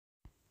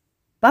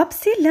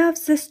Bubsy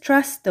loves the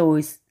stress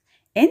toys.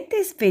 In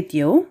this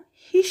video,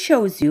 he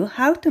shows you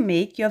how to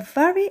make your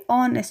very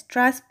own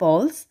stress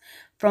balls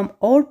from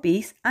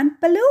Orbeez and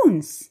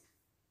balloons.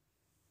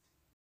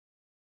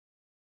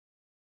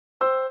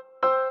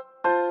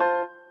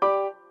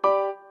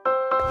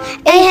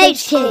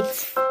 AH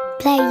Kids,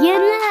 play and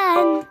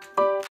learn.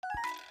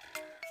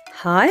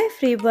 Hi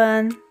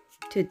everyone.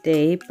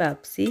 Today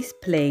Bubsy is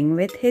playing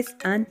with his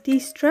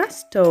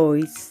anti-stress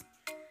toys.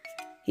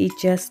 He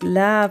just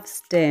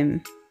loves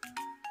them.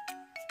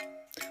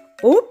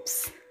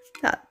 Oops,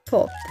 that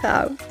popped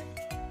out.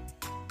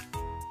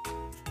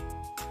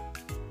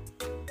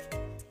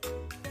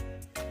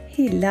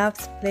 He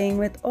loves playing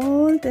with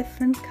all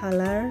different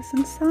colors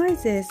and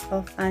sizes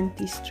of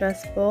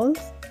anti-stress balls.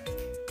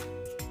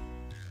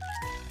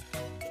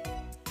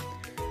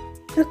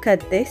 Look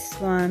at this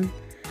one,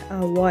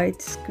 a white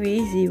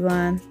squeezy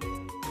one.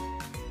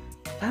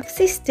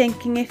 Bubsy's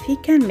thinking if he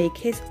can make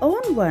his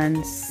own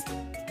ones.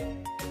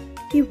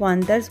 He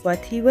wonders what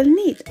he will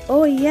need.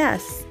 Oh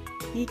yes,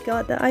 he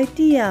got the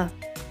idea.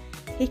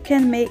 He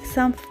can make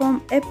some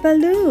from a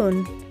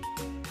balloon,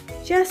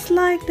 just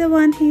like the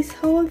one he's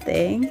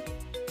holding.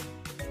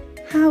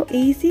 How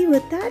easy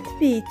would that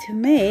be to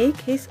make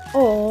his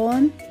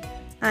own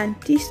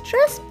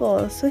anti-stress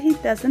ball so he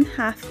doesn't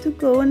have to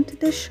go into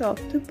the shop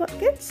to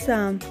get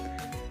some.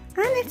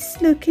 And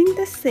it's looking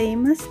the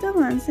same as the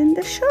ones in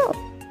the shop.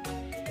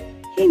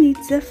 He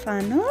needs a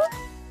funnel,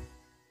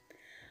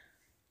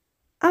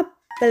 a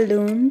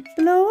balloon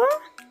blower,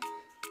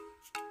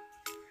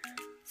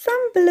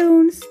 some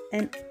balloons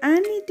and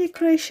any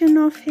decoration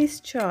of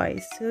his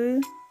choice.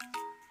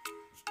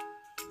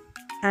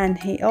 And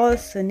he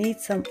also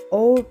needs some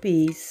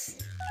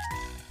Orbeez.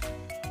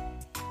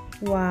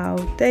 Wow,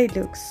 they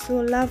look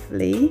so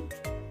lovely.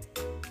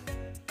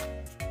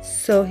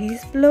 So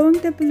he's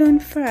blowing the balloon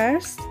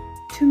first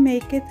to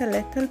make it a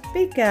little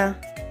bigger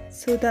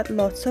so that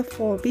lots of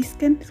Orbeez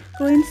can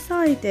go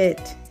inside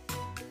it.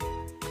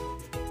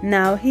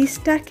 Now he's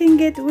stacking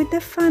it with the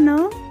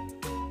funnel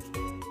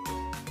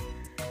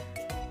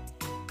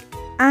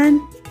and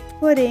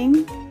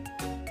putting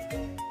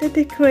the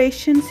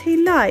decorations he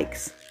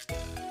likes.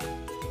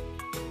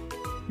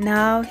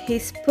 Now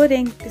he's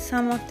putting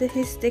some of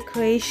his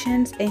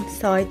decorations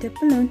inside the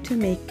balloon to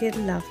make it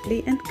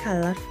lovely and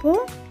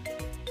colorful.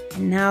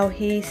 And now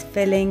he's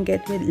filling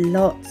it with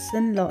lots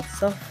and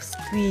lots of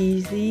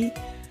squeezy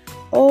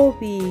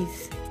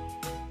Orbeez.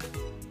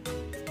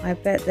 I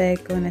bet they're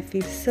gonna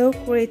feel so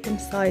great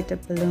inside the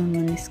balloon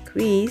when it's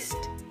squeezed.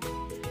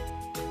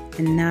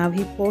 And now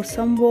he pours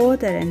some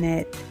water in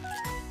it.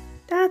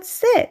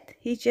 That's it,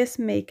 he just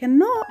make a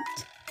knot.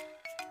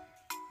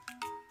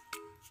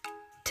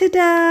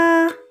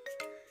 Ta-da!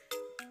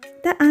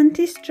 The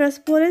anti-stress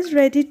ball is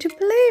ready to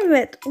play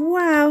with.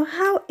 Wow,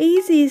 how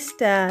easy is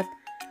that?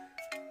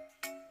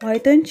 Why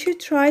don't you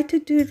try to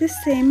do the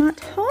same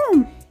at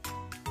home?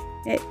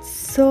 It's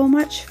so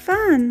much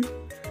fun.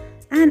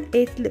 And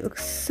it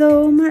looks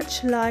so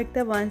much like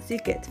the ones you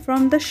get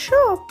from the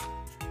shop.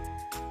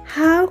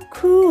 How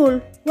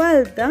cool!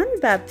 Well done,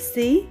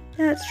 Bubsy.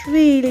 That's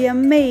really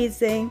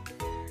amazing.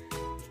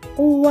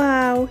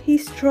 Wow,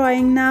 he's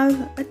trying now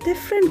a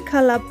different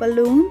color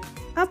balloon,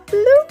 a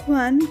blue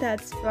one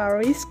that's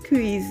very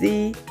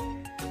squeezy.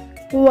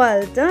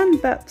 Well done,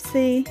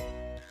 Bubsy.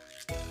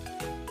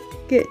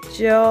 Good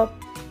job.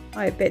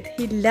 I bet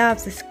he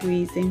loves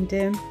squeezing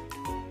them.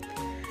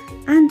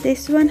 And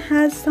this one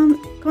has some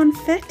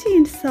confetti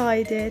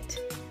inside it.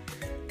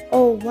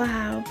 Oh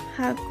wow,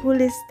 how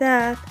cool is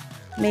that?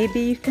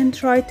 Maybe you can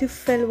try to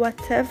fill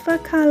whatever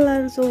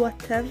colors or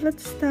whatever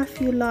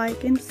stuff you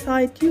like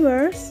inside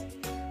yours.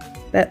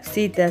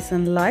 Bubsy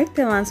doesn't like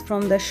the ones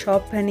from the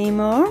shop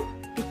anymore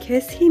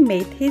because he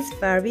made his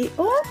very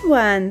own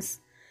ones.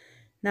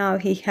 Now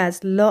he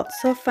has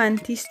lots of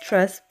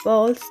anti-stress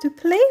balls to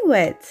play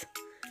with.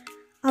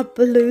 A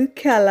blue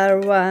color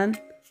one.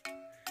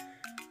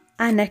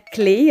 And a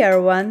clear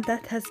one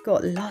that has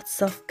got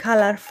lots of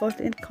colorful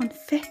and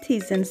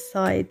confettis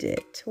inside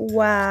it.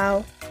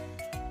 Wow!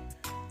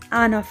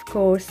 And of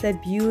course a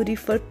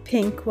beautiful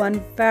pink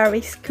one,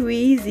 very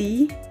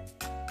squeezy.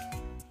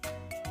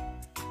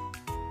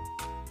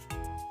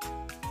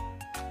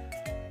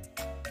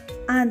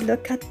 And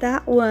look at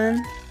that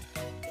one,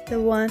 the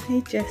one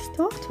he just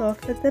thought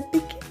of at the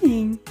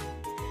beginning.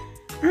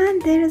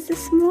 And there is a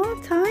small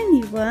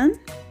tiny one.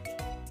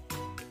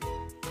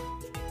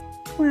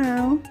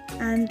 Wow,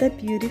 and the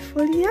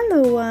beautiful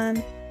yellow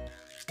one.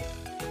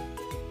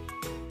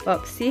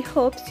 Bubsy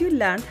hopes you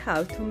learned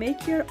how to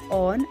make your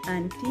own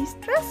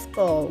anti-stress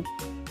ball.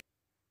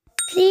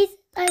 Please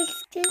like,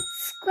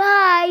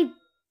 subscribe.